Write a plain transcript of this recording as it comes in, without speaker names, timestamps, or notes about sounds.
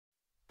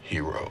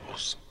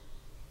heroes.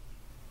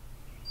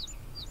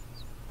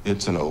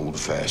 It's an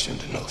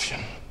old-fashioned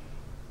notion.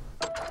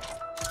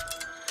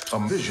 A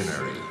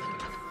visionary,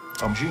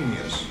 a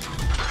genius,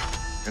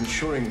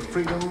 ensuring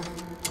freedom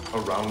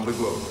around the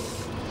globe.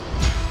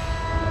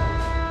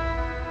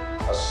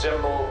 A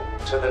symbol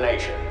to the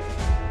nation,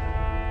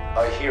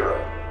 a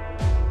hero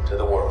to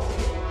the world.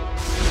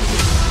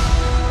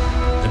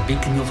 The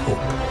beacon of hope,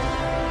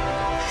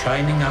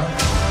 shining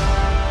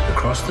out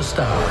across the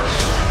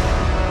stars.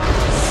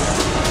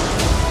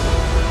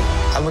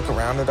 I look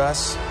around at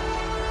us.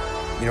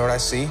 You know what I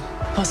see?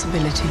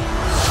 Possibility.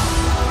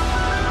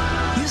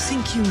 You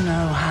think you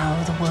know how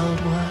the world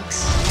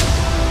works?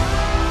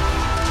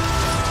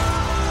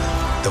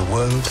 The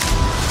world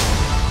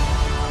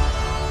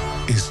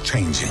is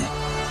changing.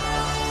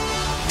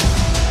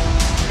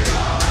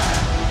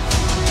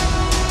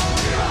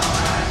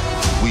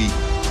 We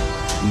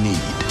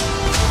need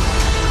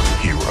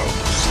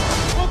heroes.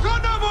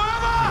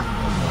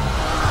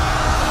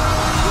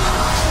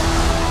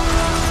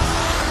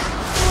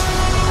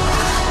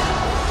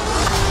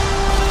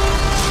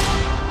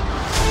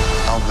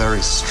 Our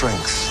very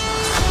strength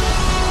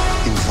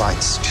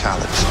invites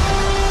challenge.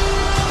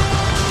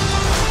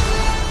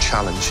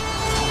 Challenge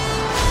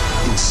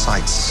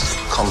incites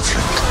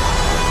conflict.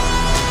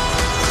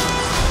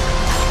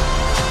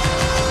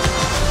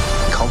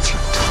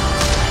 Conflict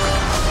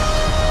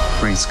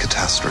breeds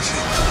catastrophe.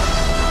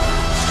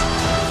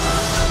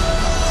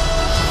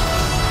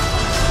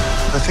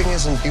 The thing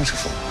isn't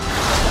beautiful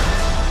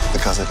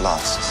because it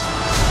lasts.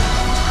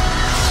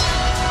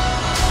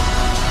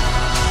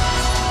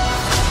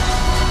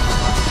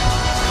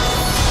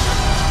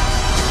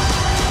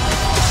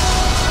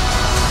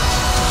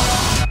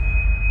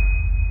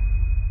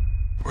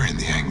 We're in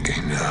the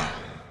Endgame now.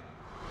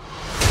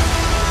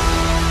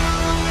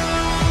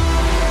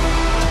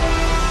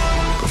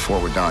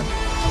 Before we're done,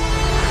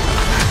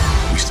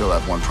 we still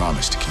have one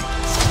promise to keep.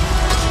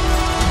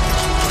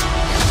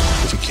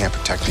 If we can't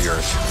protect the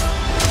Earth,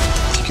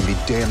 you can be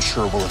damn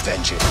sure we'll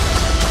avenge it.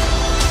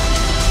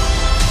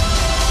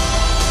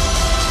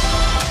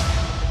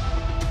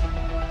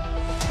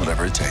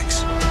 Whatever it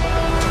takes.